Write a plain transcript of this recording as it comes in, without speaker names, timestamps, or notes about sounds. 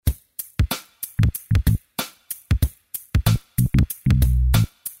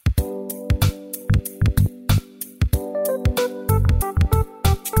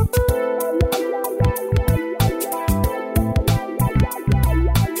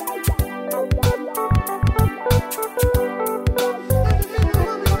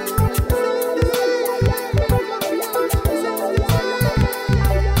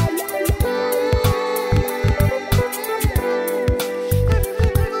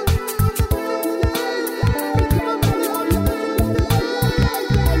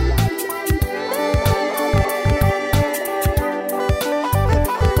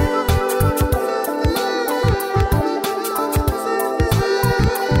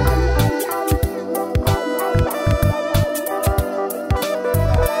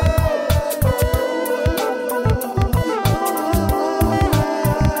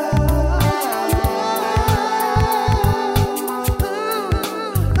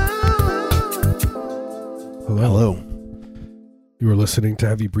Hello. You are listening to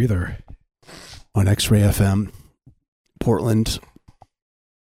Heavy Breather On X-Ray FM, Portland,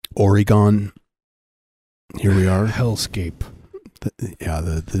 Oregon. Here we are. Hellscape.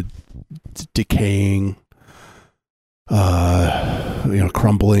 The decaying,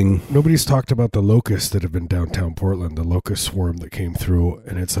 crumbling. Nobody's talked about the locusts that have been downtown Portland, the locust swarm that came through,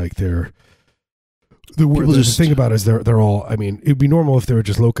 and it's like the thing about it is they're all, I mean, it'd be normal if they were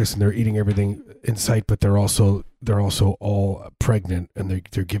just locusts and they're eating everything in sight, but they're also all pregnant and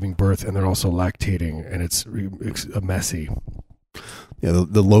they're giving birth and they're also lactating, and it's messy. Yeah,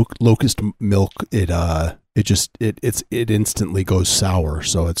 the locust milk, it instantly goes sour,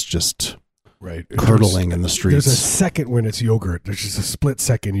 so it's just right curdling in the streets. There's a second when it's yogurt. There's just a split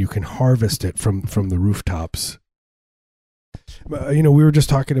second you can harvest it from the rooftops. We were just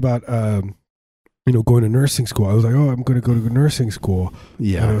talking about going to nursing school. I was like, I'm going to go to nursing school.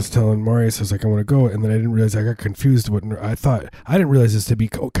 Yeah. And I was telling Marius, I was like, I want to go. And then I didn't realize, I got confused. I didn't realize this to be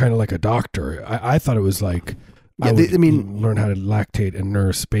kind of like a doctor. I thought it was like, learn how to lactate and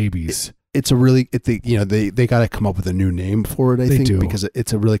nurse babies. It's a really, they got to come up with a new name for it, I think, because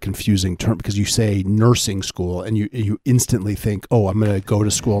it's a really confusing term, because you say nursing school and you instantly think, I'm going to go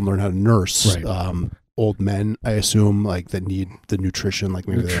to school and learn how to nurse. Right. Old men, I assume, like, that need the nutrition, like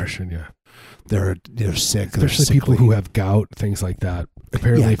maybe they're sick. Especially people who have gout, things like that.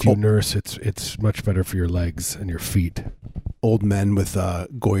 Apparently, if you nurse, it's much better for your legs and your feet. Old men with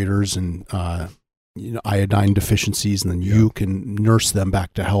goiters and iodine deficiencies, and then you can nurse them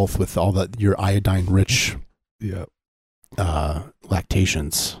back to health with all your iodine-rich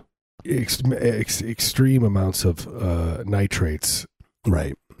lactations. Extreme amounts of nitrates.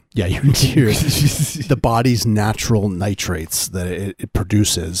 Right. Yeah, the body's natural nitrates that it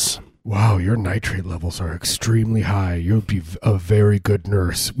produces. Wow, your nitrate levels are extremely high. You'll be a very good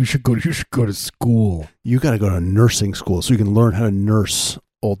nurse. You should go to school. You got to go to nursing school so you can learn how to nurse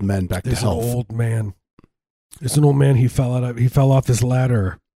old men back to health. There's an old man. He fell off his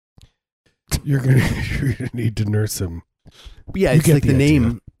ladder. You're gonna need to nurse him. But yeah, it's like the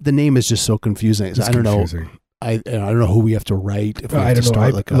name. The name is just so confusing. I don't know. I don't know who we have to write. If we have to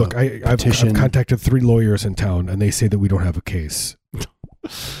start I've contacted 3 lawyers in town, and they say that we don't have a case.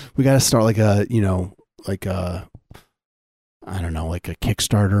 We got to start like a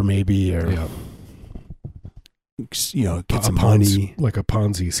Kickstarter maybe, or get some money, like a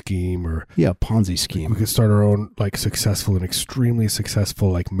Ponzi scheme, or Ponzi scheme. We could start our own extremely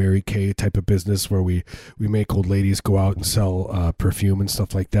successful like Mary Kay type of business where we make old ladies go out and sell perfume and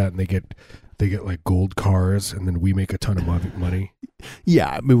stuff like that, and they get like gold cars, and then we make a ton of money. Yeah,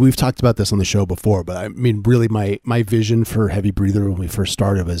 I mean, we've talked about this on the show before, but I mean, really, my vision for Heavy Breather when we first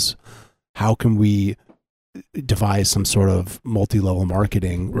started was, how can we devise some sort of multi-level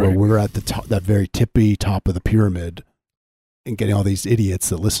marketing where we're at the top, that very tippy top of the pyramid, and getting all these idiots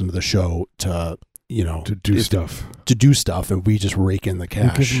that listen to the show to do stuff, and we just rake in the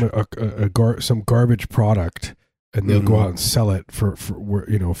cash. We give them some garbage product, and they'll go out and sell it for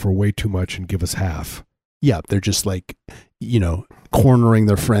way too much and give us half. Yeah, they're just like, cornering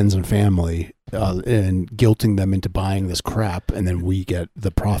their friends and family and guilting them into buying this crap, and then we get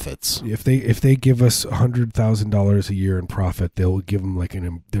the profits. If they give us $100,000 a year in profit, they'll give them like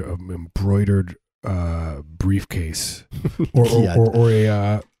an embroidered briefcase, or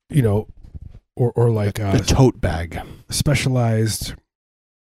like a tote bag, specialized.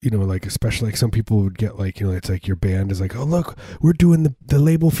 Especially some people would get it's like your band is like, oh look, we're doing the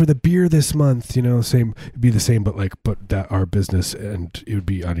label for the beer this month, it'd be the same, but that our business, and it would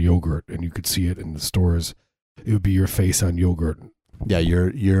be on yogurt, and you could see it in the stores. It would be your face on yogurt. Yeah,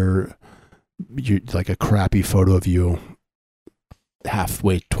 you're like a crappy photo of you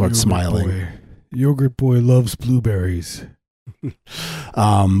halfway towards smiling. Yogurt boy loves blueberries.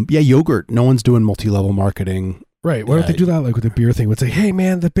 Yogurt. No one's doing multi-level marketing. Right. Why don't they do that with the beer thing? Would say, hey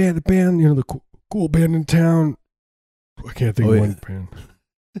man, the band, the cool band in town. I can't think of one band.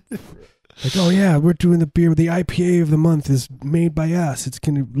 Like, we're doing the beer. The IPA of the month is made by us. It's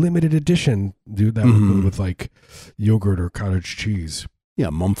limited edition. Dude, that would with like yogurt or cottage cheese.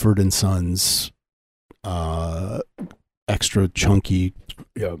 Yeah, Mumford and Sons, extra chunky,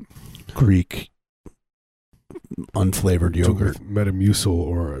 Greek, unflavored yogurt. Metamucil,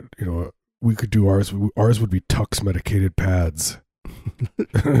 or we could do ours. Ours would be Tux medicated pads.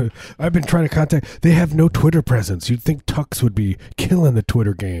 I've been trying to contact. They have no Twitter presence. You'd think Tux would be killing the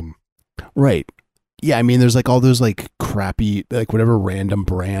Twitter game. Right. Yeah, I mean, there's like all those like crappy, like whatever random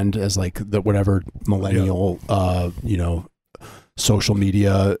brand as like the whatever millennial, social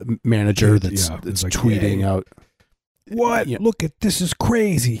media manager that's like, tweeting out. What? Look at this is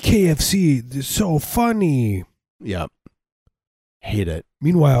crazy. KFC is so funny. Yeah. Hate it.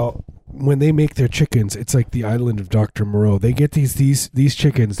 Meanwhile, when they make their chickens, it's like the island of Dr. Moreau. They get these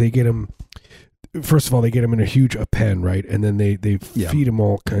chickens. They get them. First of all, they get them in a huge pen, right? And then they feed them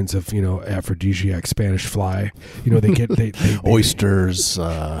all kinds of, aphrodisiac Spanish fly. They get they oysters,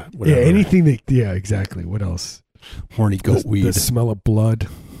 whatever. Yeah, anything. Yeah, exactly. What else? Horny goat weed. The smell of blood.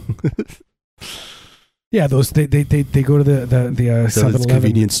 Yeah, those they go to the 7-Eleven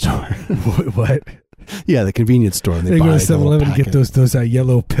convenience store. What? Yeah, the convenience store. And they go to 7-Eleven and get those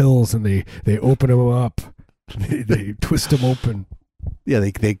yellow pills, and they open them up. They twist them open. Yeah,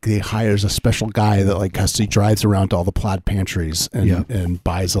 they hires a special guy that he drives around to all the Plaid pantries and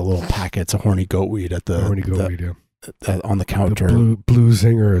buys a little packets of horny goat weed at the on the counter. The blue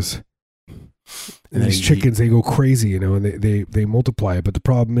zingers. And these chickens, they go crazy, and they multiply it. But the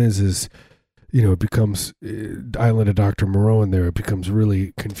problem is it becomes Island of Dr. Moreau in there. It becomes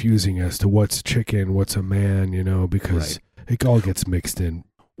really confusing as to what's chicken, what's a man, because it all gets mixed in.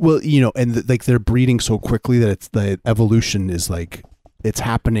 Well, and they're breeding so quickly that the evolution is it's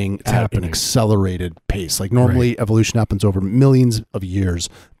happening at an accelerated pace. Like normally evolution happens over millions of years,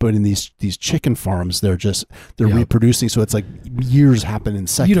 but in these chicken farms, they're reproducing. So it's like years happen in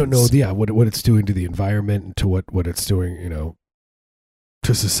seconds. You don't know, what it's doing to the environment and to what it's doing,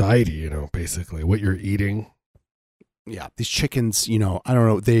 to society, basically what you're eating. Yeah, these chickens, I don't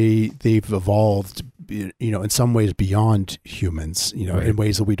know, they've evolved, in some ways beyond humans, in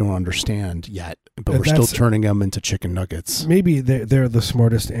ways that we don't understand yet, but we're still turning them into chicken nuggets. Maybe they're the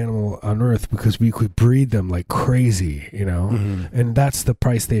smartest animal on earth because we could breed them like crazy, and that's the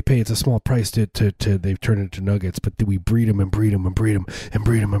price they pay. It's a small price to they've turned into nuggets, but we breed them and breed them and breed them and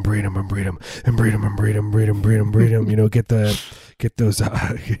breed them and breed them and breed them and breed them and breed them, breed them, get those,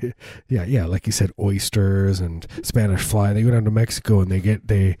 like you said, oysters and Spanish fly. They go down to Mexico and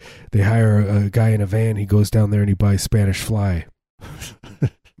they hire a guy in a van. He goes down there and he buys Spanish fly.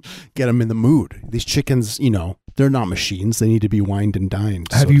 Get them in the mood. These chickens, they're not machines. They need to be wined and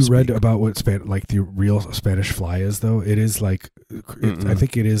dined. Have you read about what the real Spanish fly is, though? It is I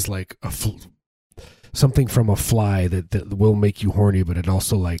think it is like something from a fly that will make you horny, but it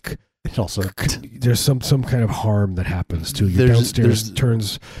also there's some kind of harm that happens too. Your downstairs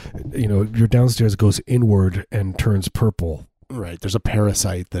turns, your downstairs goes inward and turns purple. Right. There's a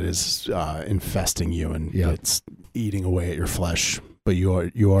parasite that is infesting you, and it's eating away at your flesh. But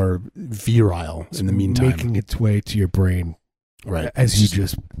you are virile in the meantime, making its way to your brain. Right. As you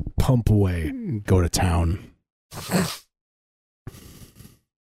just pump away, go to town.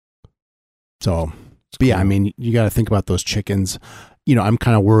 So, but yeah, I mean, you got to think about those chickens. I'm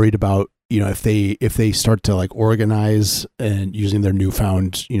kind of worried about, if they start to organize and using their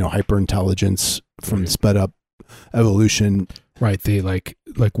newfound, hyper intelligence from sped up evolution. Right. They like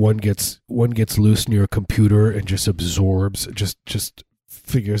one gets loose near a computer and just absorbs, just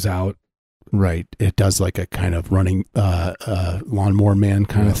figures out. Right. It does like a kind of running lawnmower man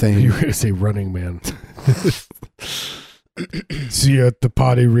kind of thing. You were going to say Running Man. See you at the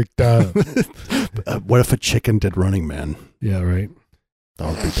party, Richter. What if a chicken did Running Man? Yeah, right.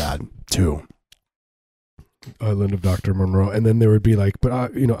 That would be bad too. Island of Dr. Moreau. And then there would be but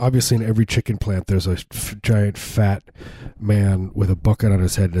obviously in every chicken plant there's a giant fat man with a bucket on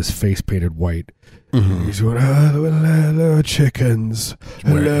his head and his face painted white. Mm-hmm. He's going, hello chickens,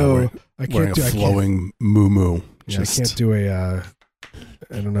 hello. I can't do a flowing moo. I can't do a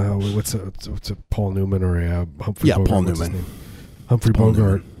I don't know what's a Paul Newman or a Humphrey Bogart. Paul Newman. Humphrey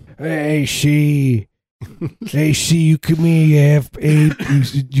Bogart. Hey, she. Hey, you come here, you half ape,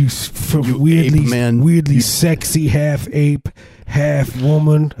 you weirdly sexy half ape, half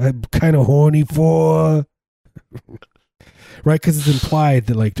woman. I'm kind of horny for, right? Because it's implied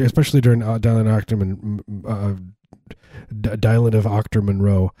that, especially during Island of Dr.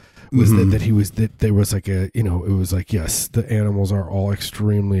 Monroe, was that he was there was it was yes, the animals are all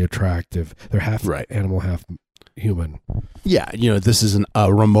extremely attractive. They're half animal, half human. Yeah, this is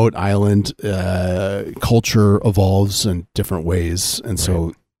a remote island. Culture evolves in different ways, and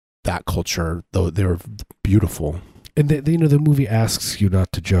so that culture, though they're beautiful. And the movie asks you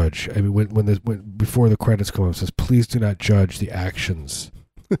not to judge. I mean, when before the credits come up, it says, "Please do not judge the actions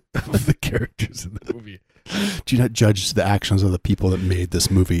of the characters in the movie." Do not judge the actions of the people that made this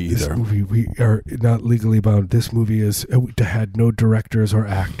movie either. This movie, we are not legally bound. This movie had no directors or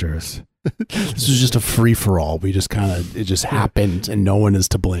actors. This was just a free-for-all. We just it just happened, and no one is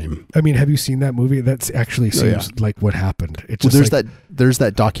to blame. I mean, have you seen that movie? That actually seems like what happened. It's just there's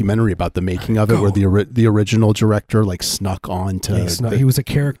that documentary about the making of it, where the original director snuck on to. He was a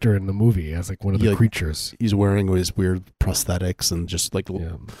character in the movie as one of the creatures. He's wearing his weird prosthetics and just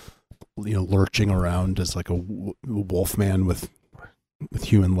lurching around as like a wolf man with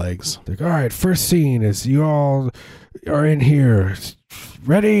human legs. Like, all right, first scene is you all are in here.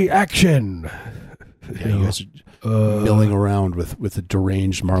 Ready, action. Yeah, you guys are milling around with a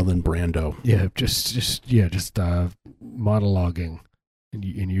deranged Marlon Brando. Yeah, just monologuing, and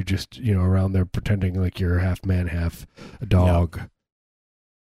you're just around there pretending like you're half man, half a dog. Yeah.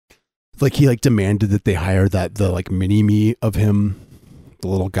 Like he demanded that they hire the mini me of him, the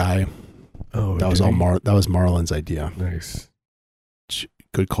little guy. Oh, that was all that was Marlon's idea. Nice,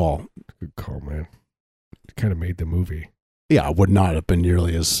 good call. Good call, man. It kind of made the movie. Yeah, it would not have been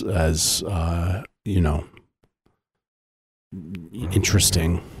nearly as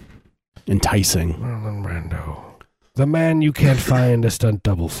interesting, enticing. Marlon Brando, the man you can't find a stunt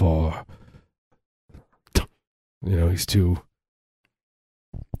double for. He's too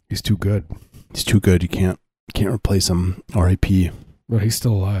good. He's too good. You can't replace him. R.I.P. Well, he's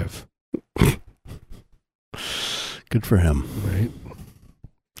still alive. Good for him. Right.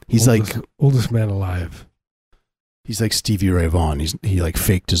 He's oldest man alive. He's like Stevie Ray Vaughan. He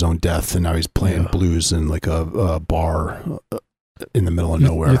faked his own death, and now he's playing blues in like a bar in the middle of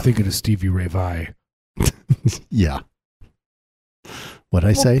nowhere. You're thinking of Stevie Ray Vai. Yeah. What'd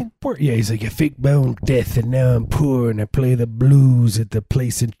I say? Yeah, he's like, I faked my own death, and now I'm poor, and I play the blues at the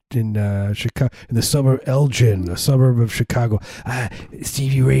place in Chicago, in the suburb Elgin, a suburb of Chicago.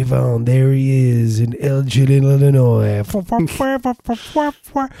 Stevie Ray Vaughan, there he is in Elgin, Illinois. In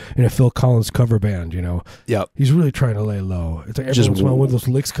a Phil Collins cover band, Yep. He's really trying to lay low. It's like every once in a while, one of those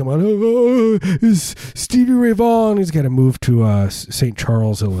licks come on. Oh, it's Stevie Ray Vaughan. He's got to move to St.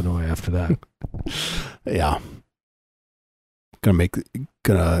 Charles, Illinois after that. Yeah.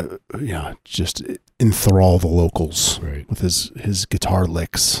 Just enthrall the locals with his guitar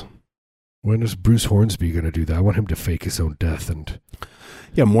licks. When is Bruce Hornsby going to do that? I want him to fake his own death. And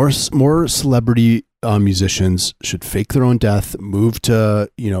more celebrity musicians should fake their own death, move to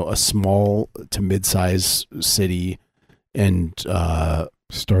a small to mid-size city, and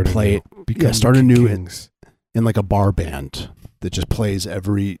start a new in like a bar band that just plays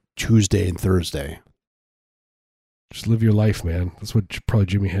every Tuesday and Thursday. Just live your life, man. That's what probably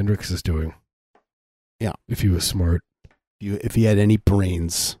Jimi Hendrix is doing. Yeah. If he was smart. If he had any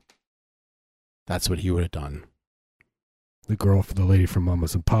brains, that's what he would have done. The lady from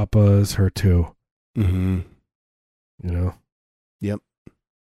Mamas and Papas, her too. Mm-hmm. Yep.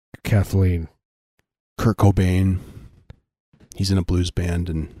 Kathleen. Kurt Cobain. He's in a blues band.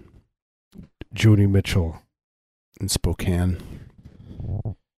 And Joni Mitchell. In Spokane.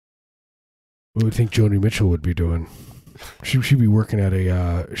 What would you think Joni Mitchell would be doing? She'd be working at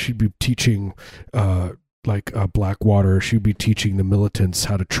she'd be teaching, Blackwater. She'd be teaching the militants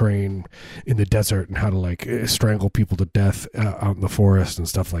how to train in the desert and how to strangle people to death out in the forest and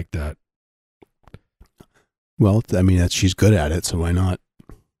stuff like that. Well, I mean, she's good at it, so why not?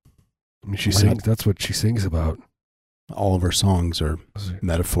 I mean, that's what she sings about. All of her songs are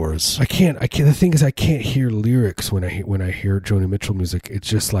metaphors. I can't. The thing is, I can't hear lyrics when I hear Joni Mitchell music. It's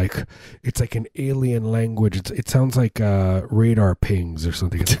just it's like an alien language. It sounds like radar pings or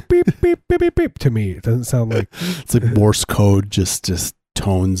something. It's like beep beep beep beep beep to me. It doesn't sound like it's like Morse code, just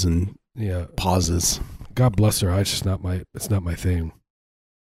tones and pauses. God bless her. It's not my thing.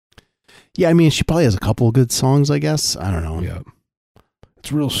 Yeah, I mean, she probably has a couple of good songs. I guess I don't know. Yeah. It's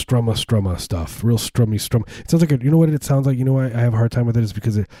real strumma stuff. Real strummy. It sounds like you know what it sounds like. You know why I have a hard time with it is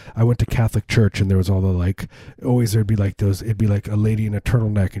because I went to Catholic church and there was all the always there'd be those. It'd be like a lady in a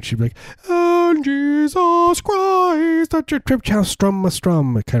turtleneck and she'd be like, "And Jesus Christ, that your trip, how strum. It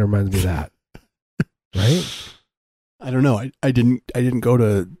kind of reminds me of that, right? I don't know. I didn't go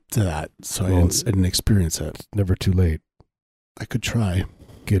to that, so I didn't experience it. It's never too late. I could try.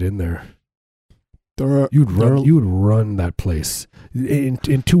 Get in there. You'd run that place. In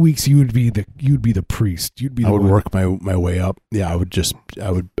 2 weeks you'd be the priest. I would work my way up. Yeah, I would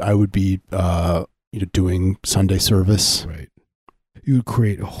be doing Sunday service. Right. You would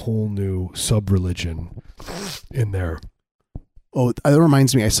create a whole new sub-religion in there. Oh, that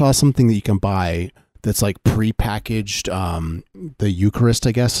reminds me. I saw something that you can buy that's like pre-packaged the Eucharist,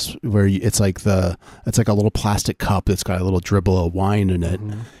 I guess, where it's like a little plastic cup that's got a little dribble of wine in it,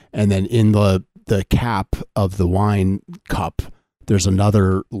 and then in the cap of the wine cup, there's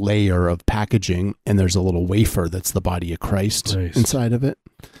another layer of packaging, and there's a little wafer that's the body of Christ inside of it.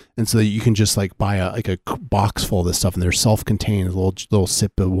 And so you can just buy a box full of this stuff, and they're self-contained, a little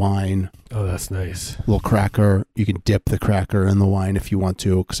sip of wine. Oh, that's nice. A little cracker. You can dip the cracker in the wine if you want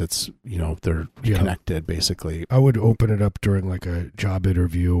to, because it's, they're connected basically. I would open it up during a job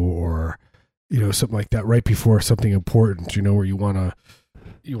interview or, something like that, right before something important, where you want to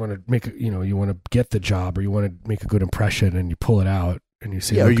you want to make you want to get the job, or you want to make a good impression, and you pull it out and you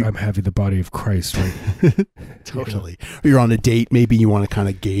say, Yeah, look, I'm having the body of Christ, right? Totally. Or you're on a date, maybe you want to kind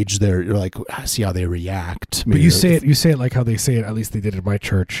of gauge you're like, see how they react. Maybe But you say it like how they say it, at least they did at my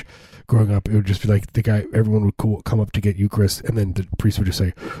church growing up. It would just be like everyone would come up to get Eucharist, and then the priest would just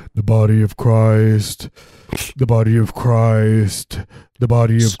say, the body of Christ, the body of Christ, the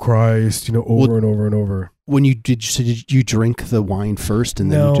body of Christ, over and over and over. When did you drink the wine first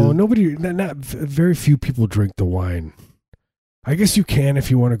and then not very few people drink the wine. I guess you can if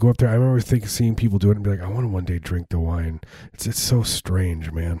you want to go up there. I remember seeing people do it and be like, I want to one day drink the wine. It's so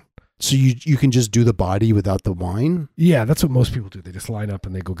strange, man. So you can just do the body without the wine? Yeah, that's what most people do. They just line up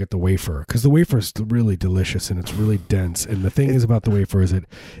and they go get the wafer, because the wafer is really delicious and it's really dense. And the thing is about the wafer is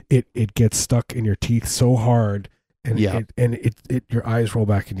it gets stuck in your teeth so hard, and your eyes roll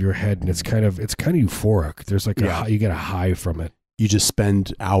back into your head, and it's kind of euphoric. There's like you get a high from it. You just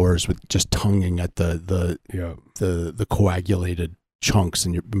spend hours with just tonguing at the coagulated chunks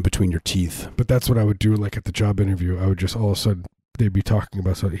in between your teeth. But that's what I would do. Like at the job interview, I would just all of a sudden they'd be talking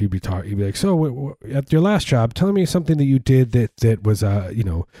about something. He'd be like, so at your last job, tell me something that you did that was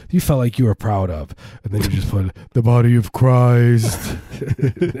you felt like you were proud of, and then you just put the body of Christ,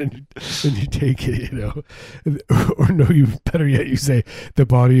 and you take it, or no, better yet, you say the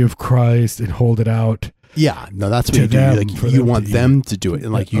body of Christ and hold it out. Yeah, no, that's what you do. Like you want them to do it,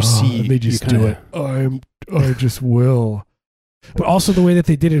 and like you see, they just do it. I just will. But also the way that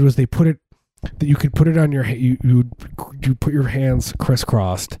they did it was they put it that you could put it on your you put your hands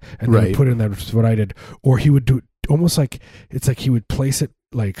crisscrossed and then put it in that, which is what I did. Or he would do it almost like he would place it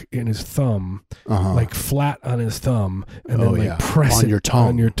like in his thumb, like flat on his thumb, and then press on it your tongue.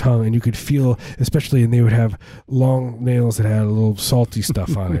 on your tongue, and you could feel, especially, and they would have long nails that had a little salty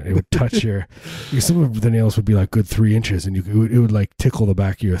stuff on it. It would touch some of the nails would be like good 3 inches, and it would like tickle the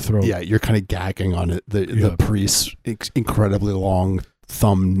back of your throat. Yeah, you're kind of gagging on it. The priest's incredibly long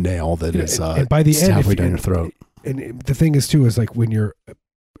thumbnail that is and by the end, halfway down your throat. And the thing is too is like when you're,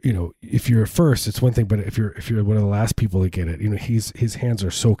 if you're first, it's one thing, but if you're one of the last people to get it, his hands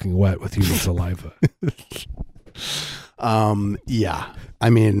are soaking wet with human saliva. Yeah, I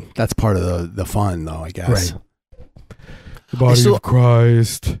mean that's part of the fun, though, I guess. Right. The body of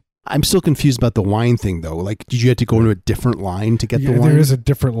Christ. I'm still confused about the wine thing, though. Like, did you have to go into a different line to get the wine? There is a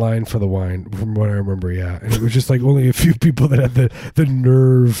different line for the wine, from what I remember. Yeah, and it was just like only a few people that had the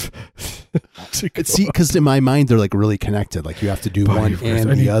nerve. See, because in my mind they're like really connected. Like you have to do one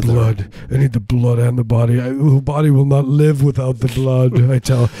and the other. Blood. I need the blood and the body. The body will not live without the blood. I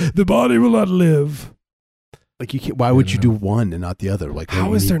tell the body will not live. Like you can't. Why would you do one and not the other? Like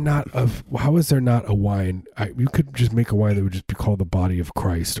how is there not a wine? You could just make a wine that would just be called the body of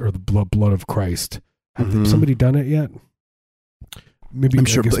Christ or the blood of Christ. Have somebody done it yet? Maybe I'm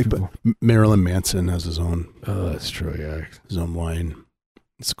sure. But Marilyn Manson has his own. Oh, that's true. Yeah, his own wine.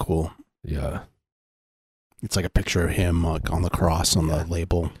 It's cool. Yeah, it's like a picture of him like on the cross on the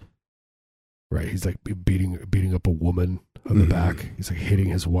label. Right, he's like beating up a woman on the back. He's like hitting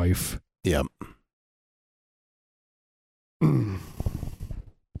his wife. Yep. You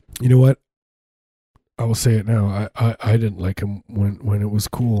know what? I will say it now. I didn't like him when it was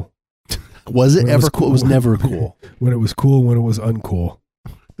cool. Was it ever cool? It was never cool. When it was cool, when it was uncool.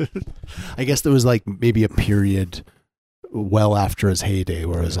 I guess there was like maybe a period well after his heyday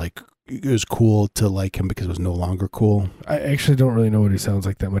where it was cool to like him because it was no longer cool. I actually don't really know what he sounds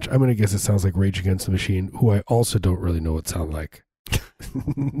like that much. I'm going to guess it sounds like Rage Against the Machine, who I also don't really know what sound like.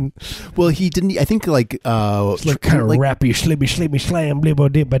 Well, he didn't. I think like it's like kind of rappy, slibby, slam, blibbo,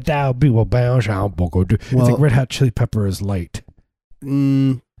 dibba, dow, biwa, bow, shao, boko, do. It's like Red Hot Chili Pepper is light.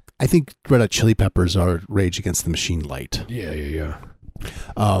 I think Red Hot Chili Peppers are Rage Against the Machine light. Yeah.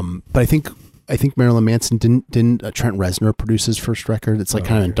 But I think Marilyn Manson didn't Trent Reznor produce his first record. It's like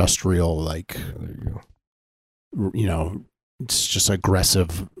kind of industrial, like there you go. It's just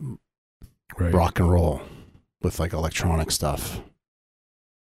aggressive rock and roll with like electronic stuff.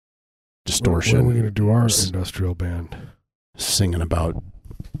 Distortion. When are we going to do our industrial band? Singing about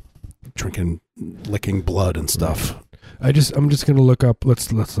licking blood and stuff. I'm just going to look up.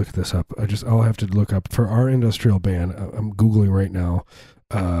 Let's look this up. I'll have to look up for our industrial band. I'm Googling right now.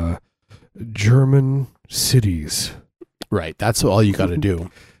 German cities. Right. That's all you got to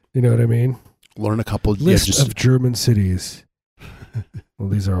do. You know what I mean? Learn a couple list of German cities. Well,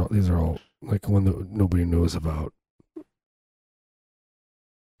 these are all like one that nobody knows about.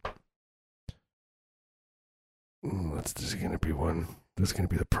 This is going to be one. This is going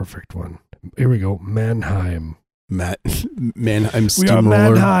to be the perfect one. Here we go. Mannheim. Mannheim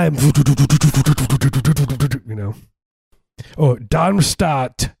steamroller. We are Mannheim. Oh,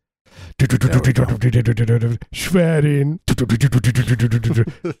 Darmstadt. Schwerin.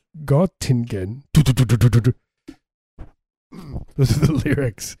 Göttingen. Those are the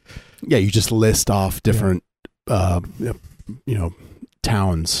lyrics. Yeah, you just list off different,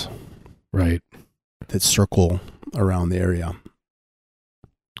 towns, right, that circle around the area.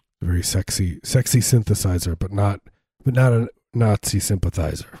 Very sexy synthesizer, but not a Nazi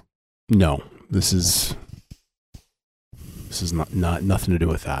sympathizer. No, this is not nothing to do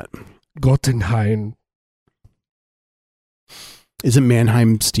with that. Gottenhain. Isn't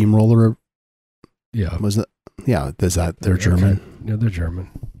Mannheim Steamroller? Yeah. Was it? Yeah. Is that they're German? Yeah, they're German.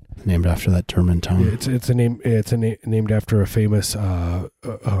 Named after that German town. Yeah, it's a name. It's named after a famous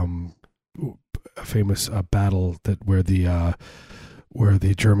battle where the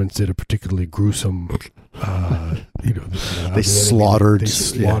Germans did a particularly gruesome. They slaughtered.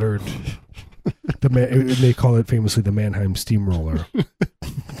 They call it famously the Mannheim Steamroller.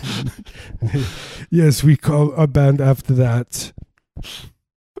 Yes, we call a band after that.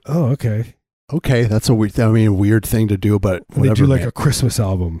 Oh, okay. Okay, that's a weird thing to do, but whatever, they do like a Christmas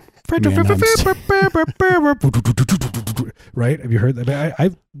album. Right? Have you heard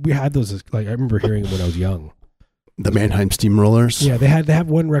that? We had those. Like I remember hearing them when I was young. The Mannheim Steamrollers. Yeah, they have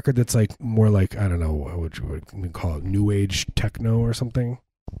one record that's like more like, I don't know what would call it, new age techno or something.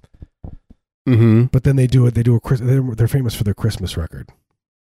 Mm-hmm. But then they're famous for their Christmas record.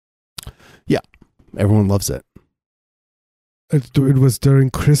 Yeah, everyone loves it. It was during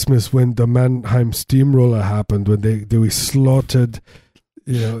Christmas when the Mannheim Steamroller happened, when we slaughtered,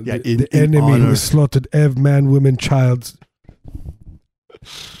 the enemy who slaughtered every man, woman, child.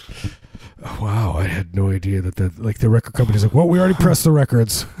 Wow, I had no idea that the record company's like, well, we already pressed the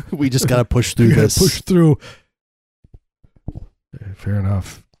records. We just got to push through this. Push through. Fair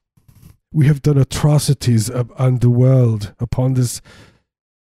enough. We have done atrocities on the world upon this.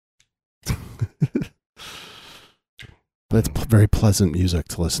 But it's very pleasant music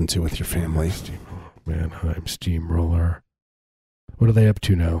to listen to with your family. Mannheim Steamroller. What are they up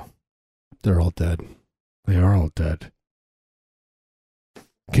to now? They're all dead. They are all dead.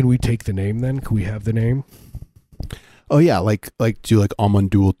 Can we take the name then? Can we have the name? Oh yeah, like do like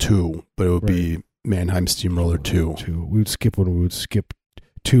Amandul 2, but it would be Mannheim Steamroller 2. We would skip one. We would skip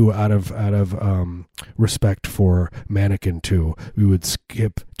 2 out of respect for Mannequin 2. We would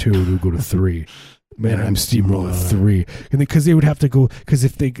skip 2. We would go to 3. Mannheim Steamroller 3, and because they would have to go, because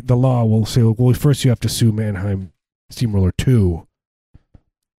if the law will say, well, first you have to sue Mannheim Steamroller 2.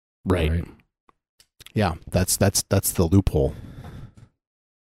 Right. Yeah, that's the loophole.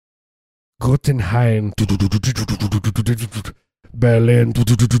 Gottenhain, Berlin.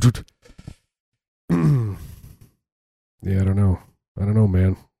 Yeah, I don't know,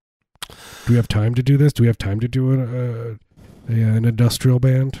 man. Do we have time to do this? Do we have time to do an industrial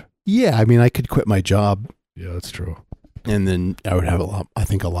band? Yeah, I mean, I could quit my job. Yeah, that's true. And then I would have a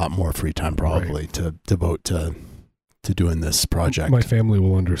lot more free time probably to devote to doing this project. My family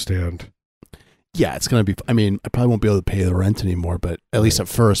will understand. Yeah, it's going to be, I mean, I probably won't be able to pay the rent anymore, but at least at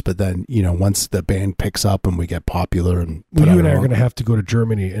first. But then, once the band picks up and we get popular and you and I are going to have to go to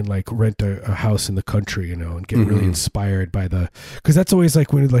Germany and like rent a house in the country, and get really inspired by because that's always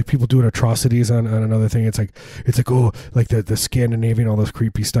like when like people doing atrocities on another thing. It's like, oh, like the Scandinavian, all this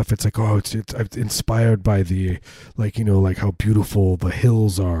creepy stuff. It's like, oh, it's inspired by the, like, like how beautiful the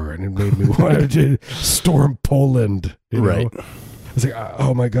hills are. And it made me want to storm Poland. Right. It's like,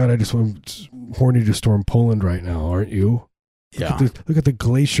 oh my God, I just want horny to storm Poland right now, aren't you? Yeah. Look at the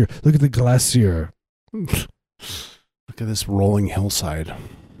glacier. Look at the glacier. Look at this rolling hillside.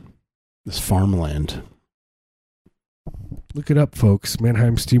 This farmland. Look it up, folks.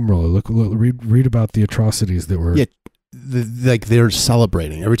 Mannheim Steamroller. Look, read about the atrocities that were. Yeah, like they're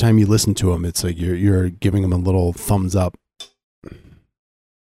celebrating every time you listen to them. It's like you're giving them a little thumbs up.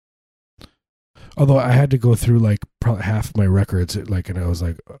 Although I had to go through like probably half my records, and I was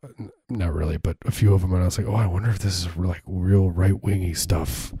like, not really, but a few of them, and I was like, oh, I wonder if this is like real right wingy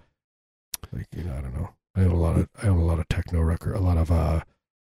stuff. Like, I don't know. I own a lot of techno record, a lot of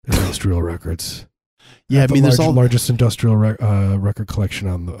industrial records. Yeah, I mean, there's largest industrial record collection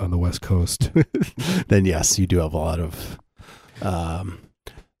on the West Coast. Then yes, you do have a lot of.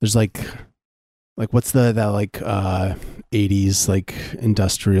 There's like what's that 80s like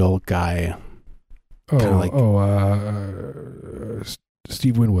industrial guy.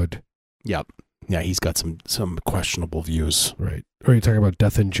 Steve Winwood. Yep. Yeah, he's got some questionable views. Right. Are you talking about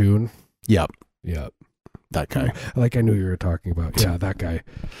Death in June? Yep. Yep. That guy. I knew you were talking about. Yeah, that guy.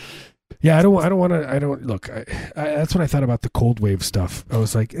 Yeah, I don't want to. I don't look. That's what I thought about the cold wave stuff. I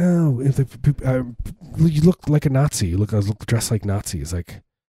was like, oh, if you look like a Nazi, you look dressed like Nazis, like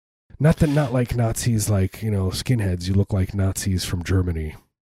not like Nazis, like skinheads. You look like Nazis from Germany,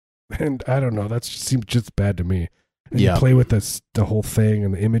 and I don't know. That seems just bad to me. And you play with the whole thing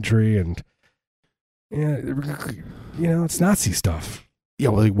and the imagery, and it's Nazi stuff. Yeah,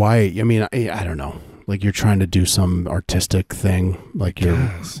 well, like why? I mean, I don't know. Like you're trying to do some artistic thing, like you're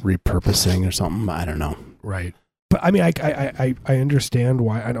repurposing or something. I don't know. Right. But I mean, I understand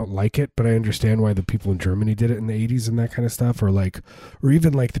why I don't like it, but I understand why the people in Germany did it in the 80s and that kind of stuff, or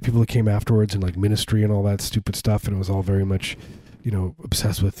even like the people that came afterwards and like Ministry and all that stupid stuff. And it was all very much,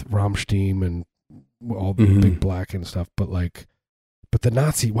 obsessed with Rammstein and all the big black and stuff. But the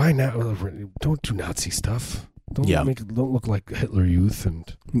Nazi, why not? Don't do Nazi stuff. Don't look like Hitler Youth,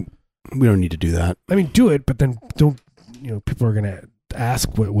 and we don't need to do that. I mean, do it, but then don't. People are gonna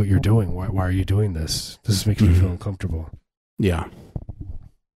ask what you're doing. Why are you doing this? This makes me feel uncomfortable. Yeah,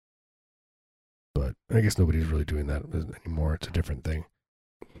 but I guess nobody's really doing that anymore. It's a different thing.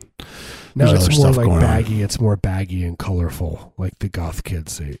 Now it's more like baggy. It's more baggy and colorful, like the goth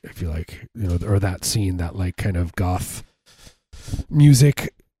kids. I feel like or that scene, that like kind of goth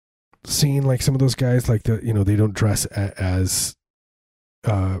music scene, like some of those guys, like they don't dress as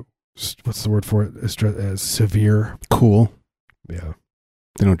what's the word for it? As severe, cool. Yeah,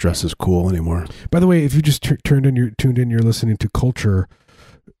 they don't dress as cool anymore. By the way, if you just tuned in, you're listening to Culture.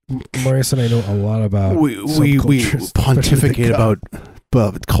 Marius and I know a lot about. We pontificate about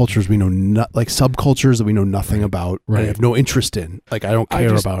cultures we know, like subcultures that we know nothing about. Right, I have no interest in. Like I don't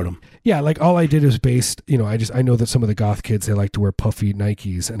care about them. Yeah, like all I did is based. I know that some of the goth kids, they like to wear puffy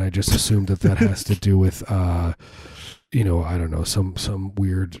Nikes, and I just assumed that has to do with. I don't know, some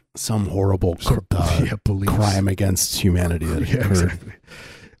weird, some horrible crime against humanity that occurred. Exactly.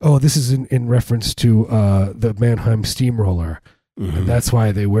 Oh, this is in reference to the Mannheim Steamroller. Mm-hmm. And that's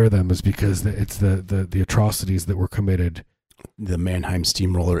why they wear them, is because it's the atrocities that were committed. The Mannheim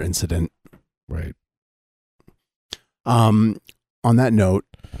Steamroller incident. Right. On that note,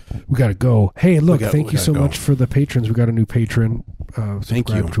 we got to go. Hey, look, thank you so much for the patrons. We got a new patron. Thank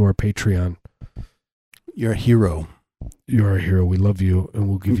you. Subscribe to our Patreon. You're a hero. You're a hero. We love you, and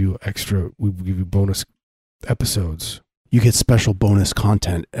we'll give you bonus episodes. You get special bonus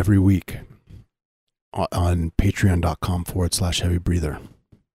content every week on patreon.com/heavy breather.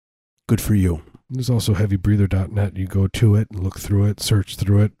 Good for you. There's also heavybreather.net. You go to it and look through it, search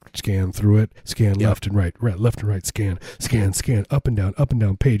through it, scan through it, scan left and right, left and right, scan, up and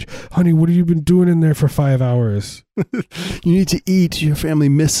down page. Honey, what have you been doing in there for 5 hours? You need to eat. Your family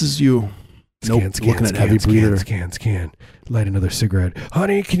misses you. Looking at Heavy Breather. Scan. Light another cigarette.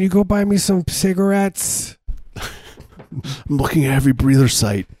 Honey, can you go buy me some cigarettes? I'm looking at Heavy Breather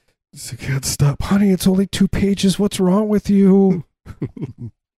site. I can't stop. Honey, it's only 2 pages. What's wrong with you?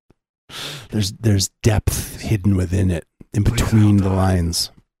 There's depth hidden within it, in between the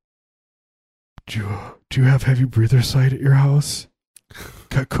lines. Do you have Heavy Breather site at your house?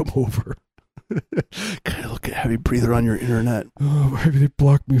 Gotta come over. Can I look at Heavy Breather on your internet? Oh, they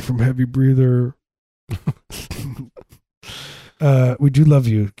blocked me from Heavy Breather. We do love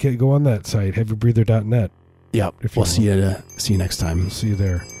you. Go on that site, heavybreather.net. Yeah, we'll see you next time. See you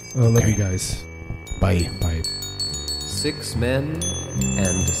there. Love you guys. Bye. 6 men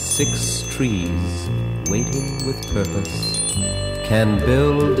and 6 trees waiting with purpose can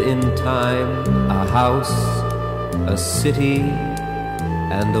build in time a house, a city,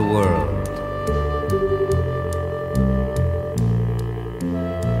 and a world.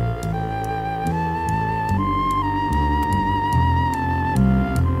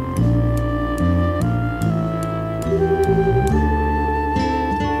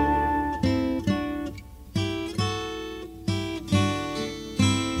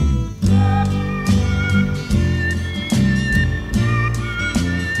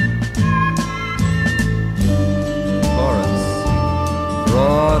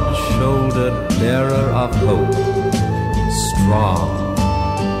 Bearer of hope, strong,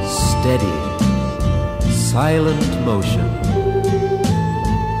 steady, silent motion.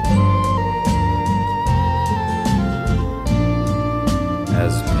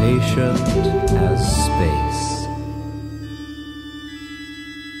 As patient as space.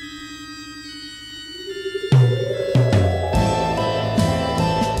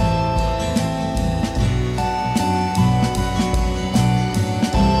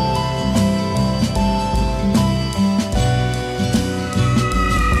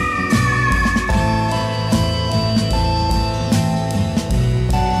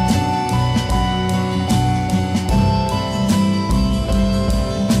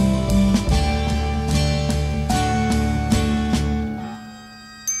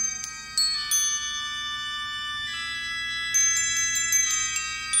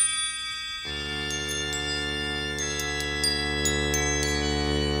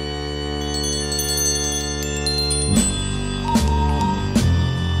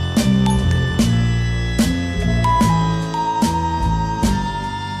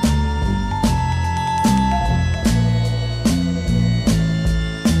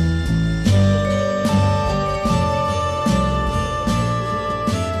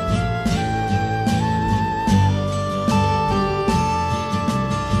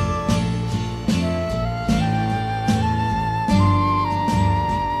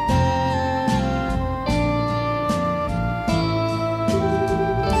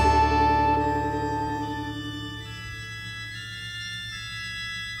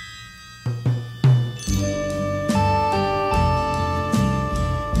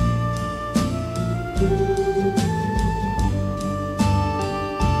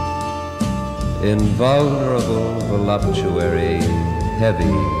 invulnerable voluptuary,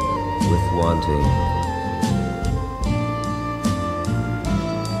 heavy with wanting.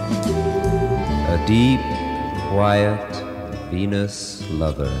 A deep, quiet Venus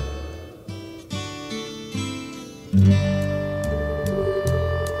lover.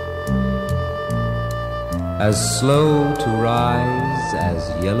 As slow to rise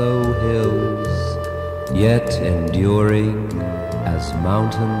as yellow hills, yet enduring as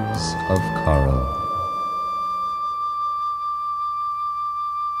mountains of coral.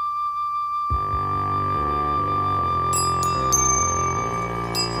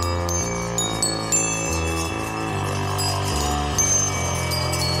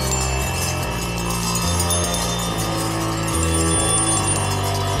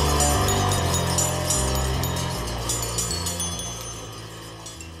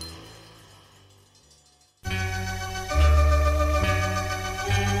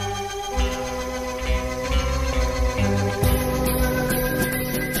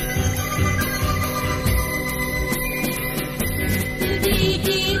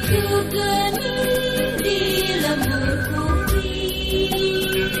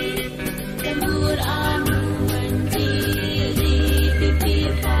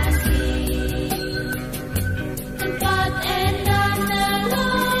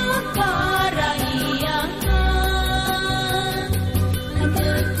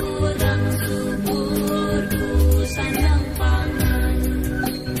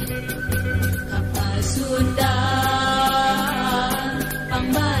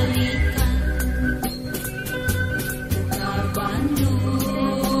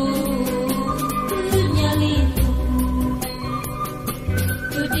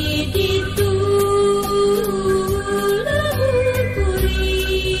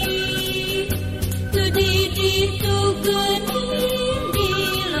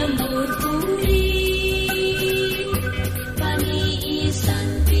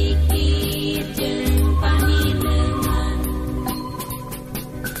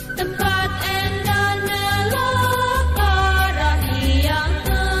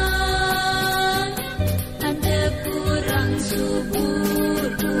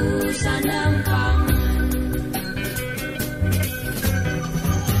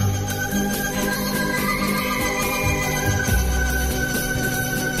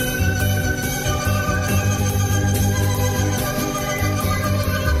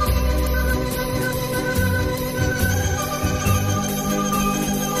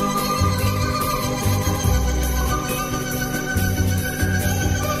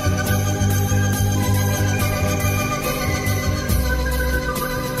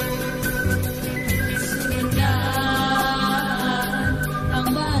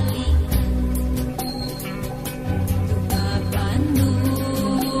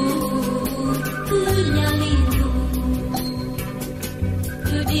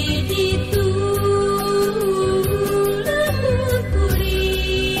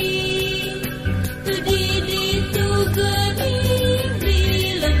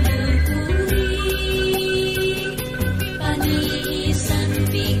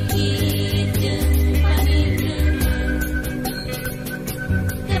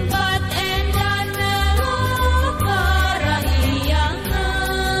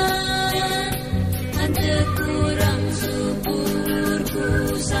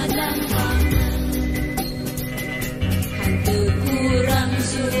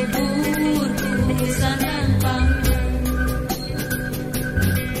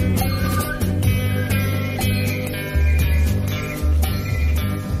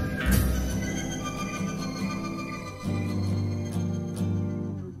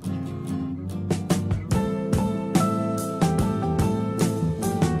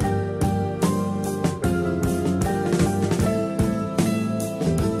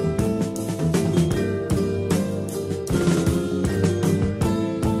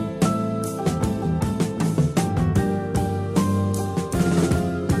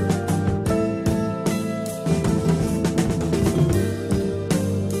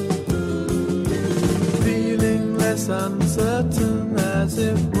 Uncertain as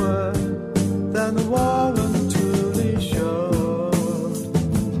it were, than the warrant truly showed.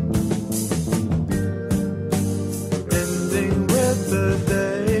 Ending with the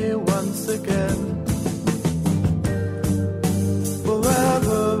day once again,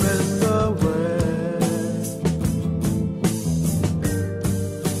 forever in the way,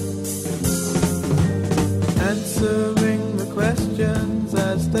 answering the questions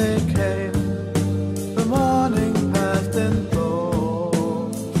as they came. The morning passed and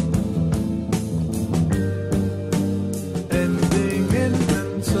thought, ending in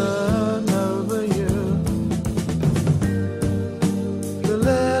concern over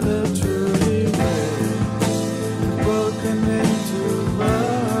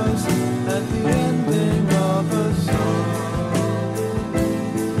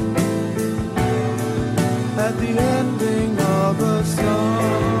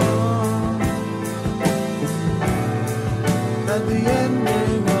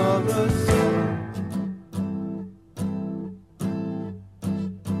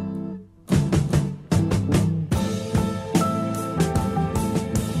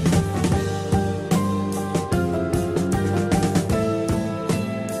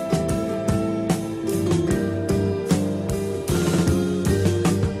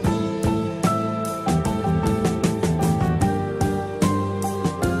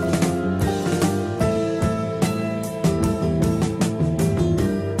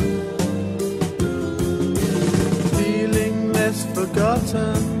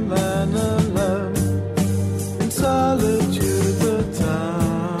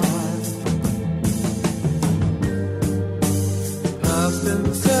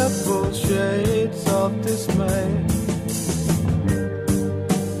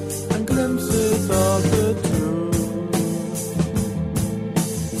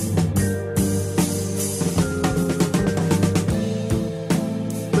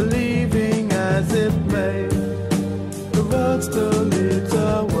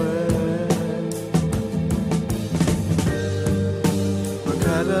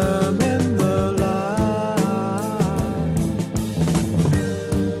freedom in the light.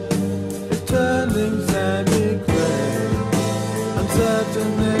 It's turning sandy gray,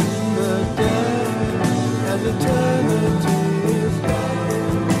 uncertain in the day, as eternity is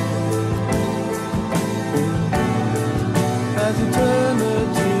gone. As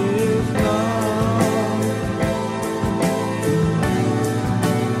eternity is gone.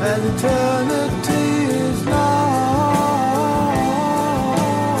 As eternity is gone.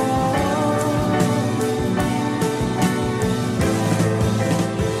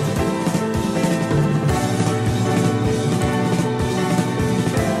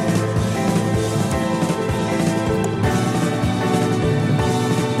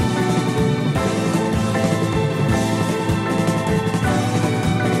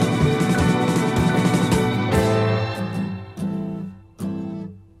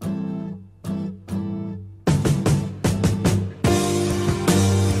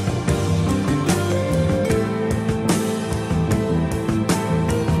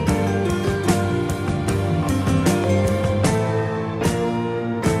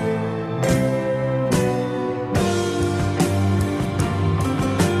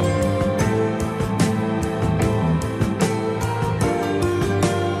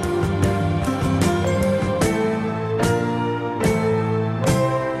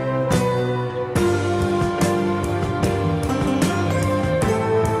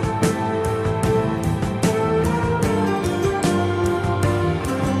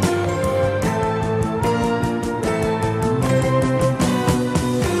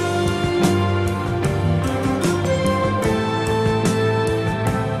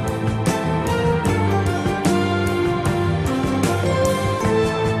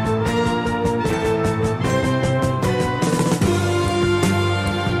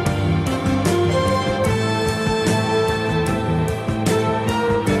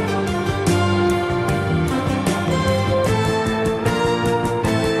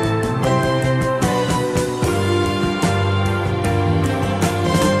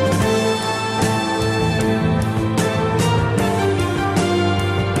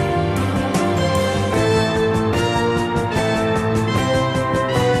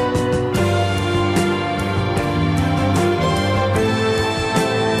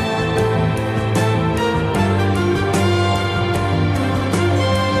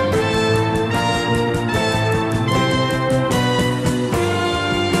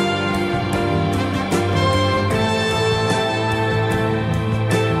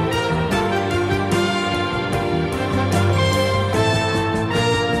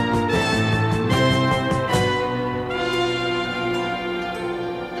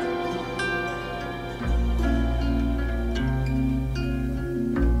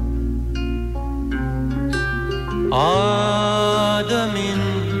 عاد من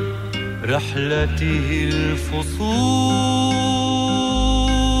رحلته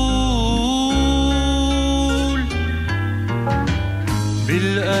الفصول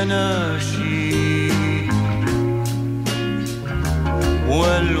بالأناشيد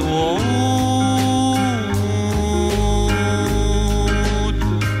والوعود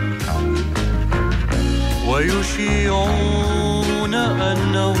ويشيعون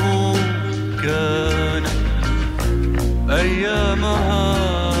أنه كان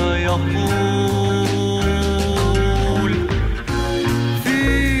أيامها يقول في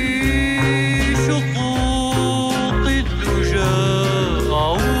شقوق الدجى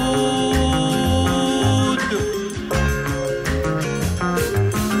أعود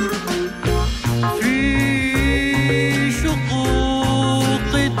في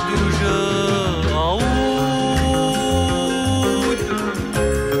شقوق الدجى أعود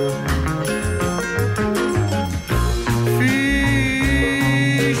في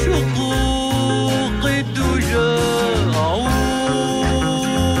شقوق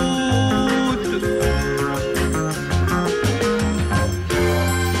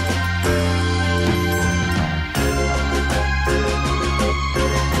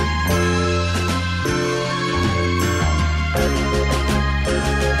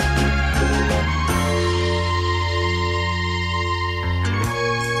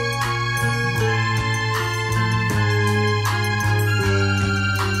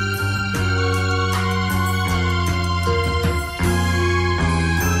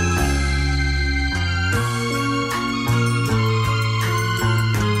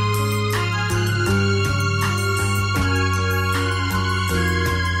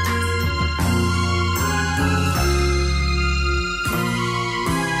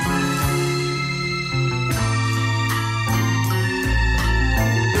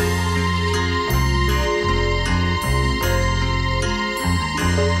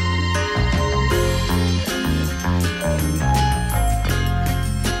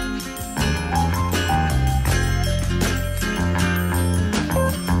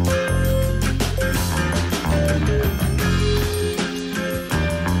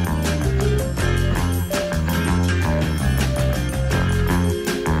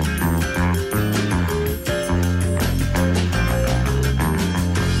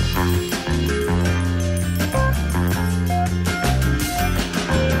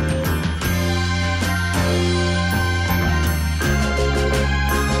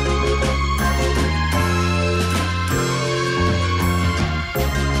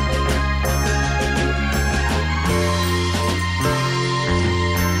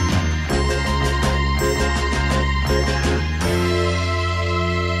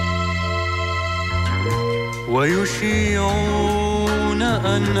ويشيعون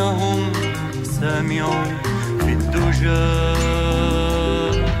أنهم سامعوا في الدجى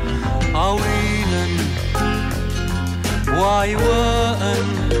عويلا وعواء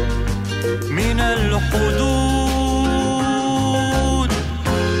من الحدود.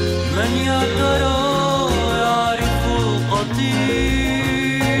 من يا ترى يعرف القتيل؟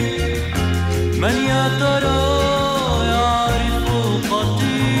 من يا ترى يعرف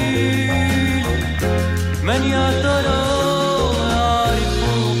القتيل؟ من يا ترى يعرف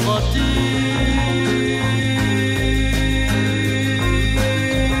القتيل؟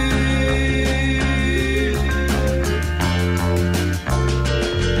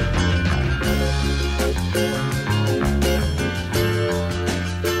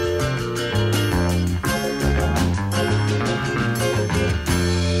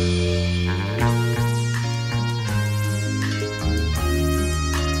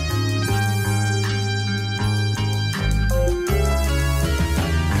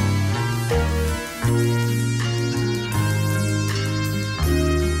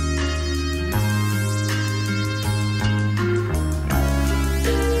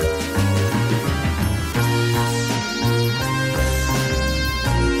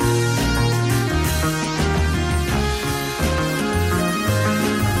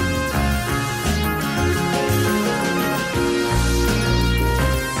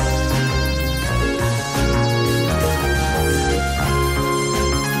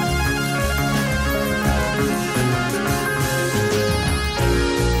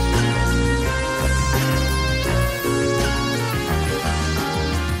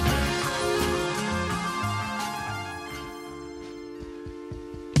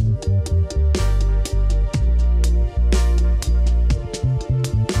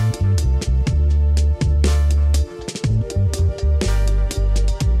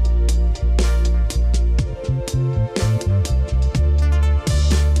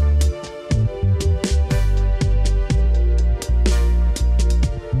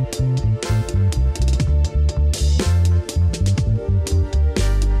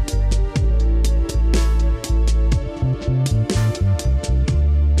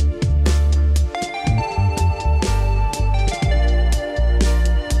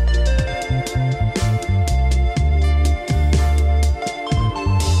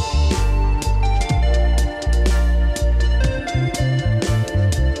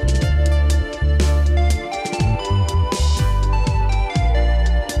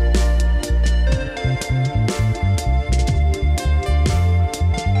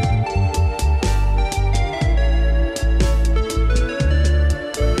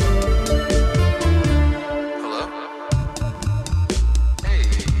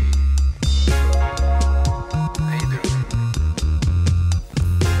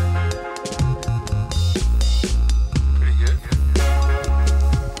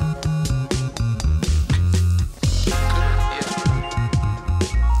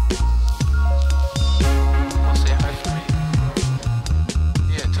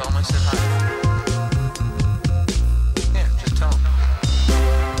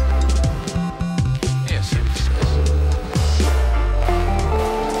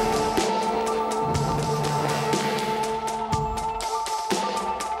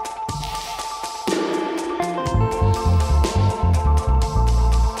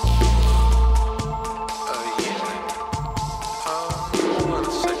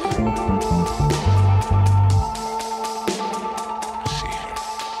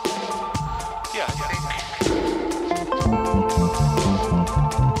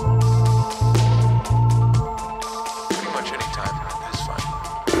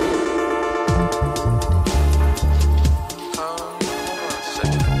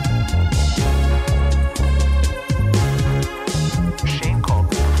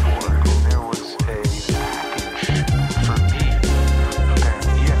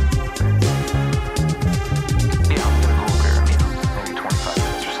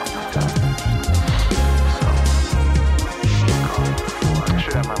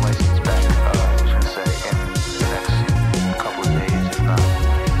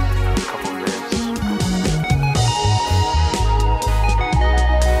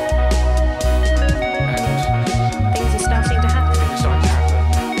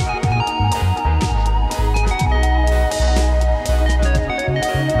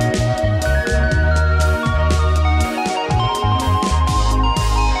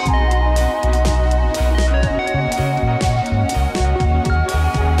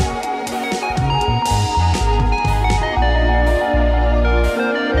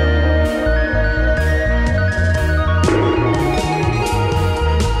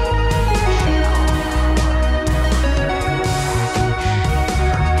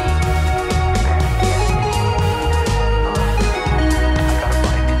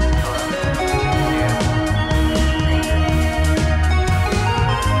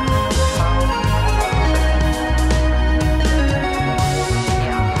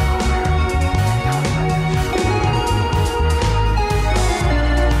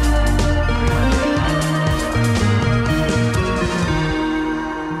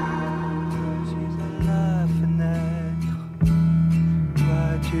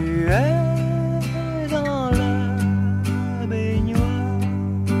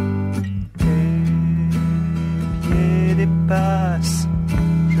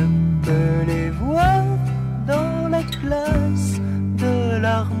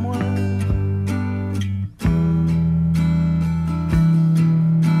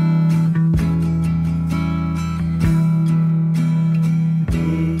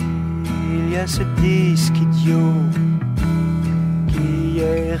 ce disque idiot qui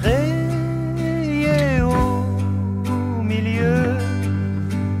est rayé au milieu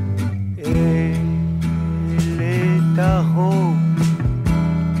et les tarots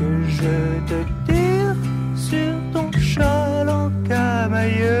que je te tire sur ton châle en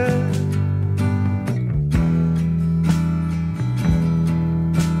camailleux.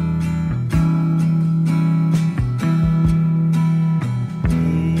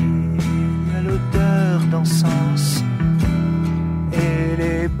 Sens et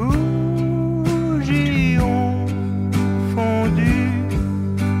les bougies ont fondu.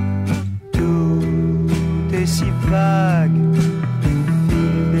 Tout est si vague,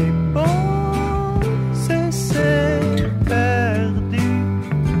 des pensées s'est perdu.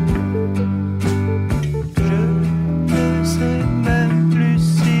 Je ne sais même plus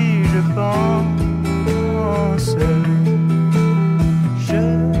si je pense.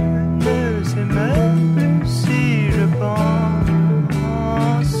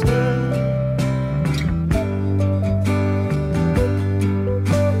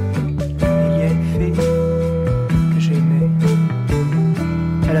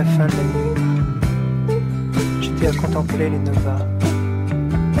 À contempler les novas,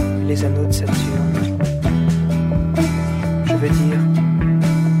 les anneaux de Saturne. Je veux dire,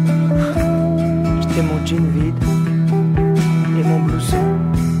 j'étais mon jean vide et mon blouson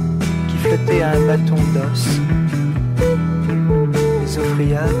qui flottait à un bâton d'os. Les eaux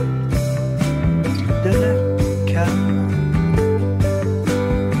friables de la cave.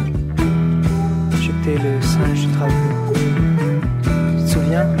 J'étais le singe du travelot. Tu te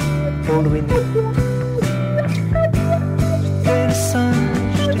souviens, Paul Winnie? Le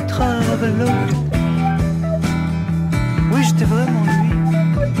singe du travelot. Oui, j'étais vraiment lui.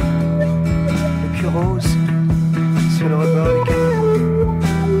 Le cul rose sur le rebord du canot.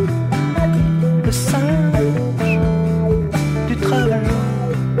 Le singe du travelot.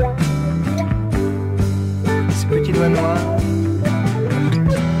 Ses petits doigts noirs,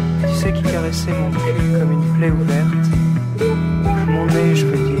 tu sais, qui caressaient mon cul comme une plaie ouverte. Mon nez, je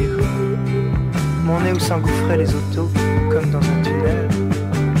veux dire. Mon nez où s'engouffraient les autos comme dans un tunnel.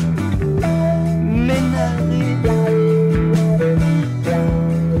 Mes narines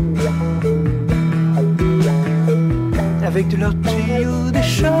avec de leurs tuyaux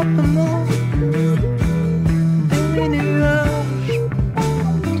d'échappement, des nuages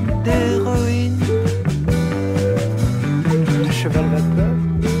d'héroïne, de cheval vapeur,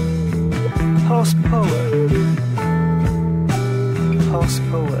 horsepower,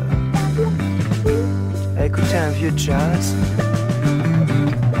 horsepower. À écouter un vieux jazz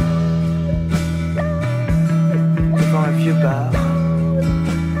devant un vieux bar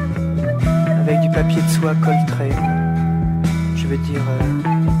avec du papier de soie coltré. Je veux dire,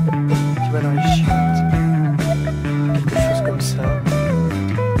 tu vois, dans les chiottes, quelque chose comme ça.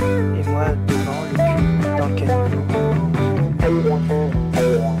 Et moi devant, le cul dans le canot.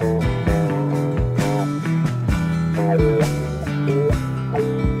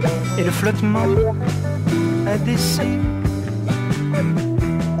 Et le flottement à dessus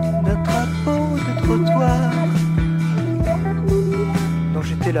d'un drapeau de trottoir dont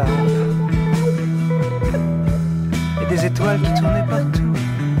j'étais la hampe, et des étoiles qui tournaient partout,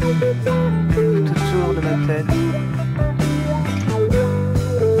 tout autour de ma tête,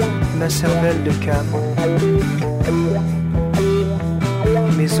 ma cervelle de cam,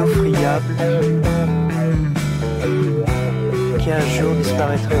 mes eaux friables qui un jour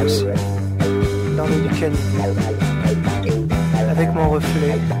disparaîtraient aussi dans l'eau du caniveau, avec mon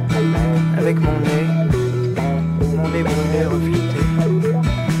reflet, avec mon nez brûlé reflété.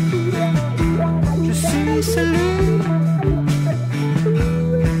 Je suis celui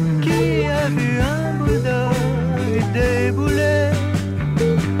qui a vu un Bouddha et des boulets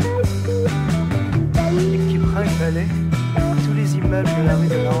et qui brinque-ballait tous les immeubles de la rue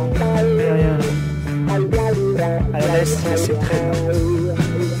de Nantes derrière lui. À l'est, c'est très long.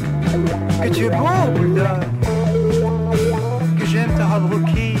 Que tu es beau, Bulldog, que j'aime ta robe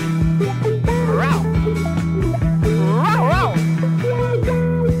rookie.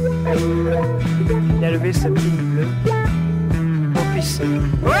 Il a levé sa petite bleue pour pisser.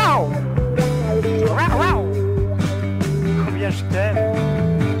 Combien je t'aime.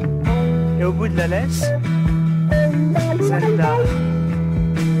 Et au bout de la laisse, Zelda.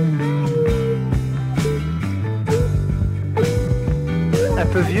 Un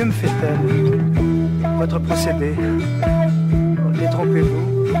peu vieux, me fait-elle. Votre procédé,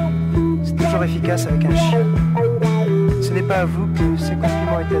 détrompez-vous, c'est toujours efficace avec un chien. Ce n'est pas à vous que ces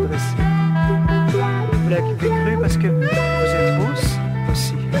compliments étaient adressés. Vous l'avez cru parce que vous êtes rousse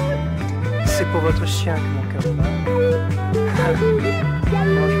aussi. c'est pour votre chien que mon cœur bat.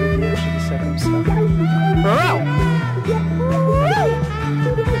 Comment je veux dire, je dis ça comme ça. Row!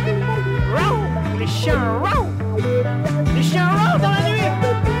 Row! Les chiens row! Les chiens row dans la nuit!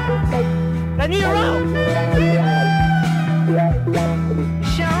 La nuit row! Les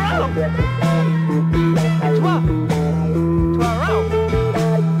chiens row! Et toi? Toi row!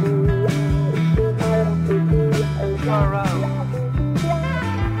 Toi row! Toi row!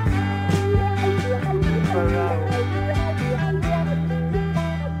 Le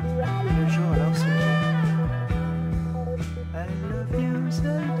jour alors c'est I love you,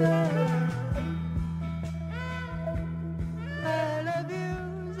 Zelda.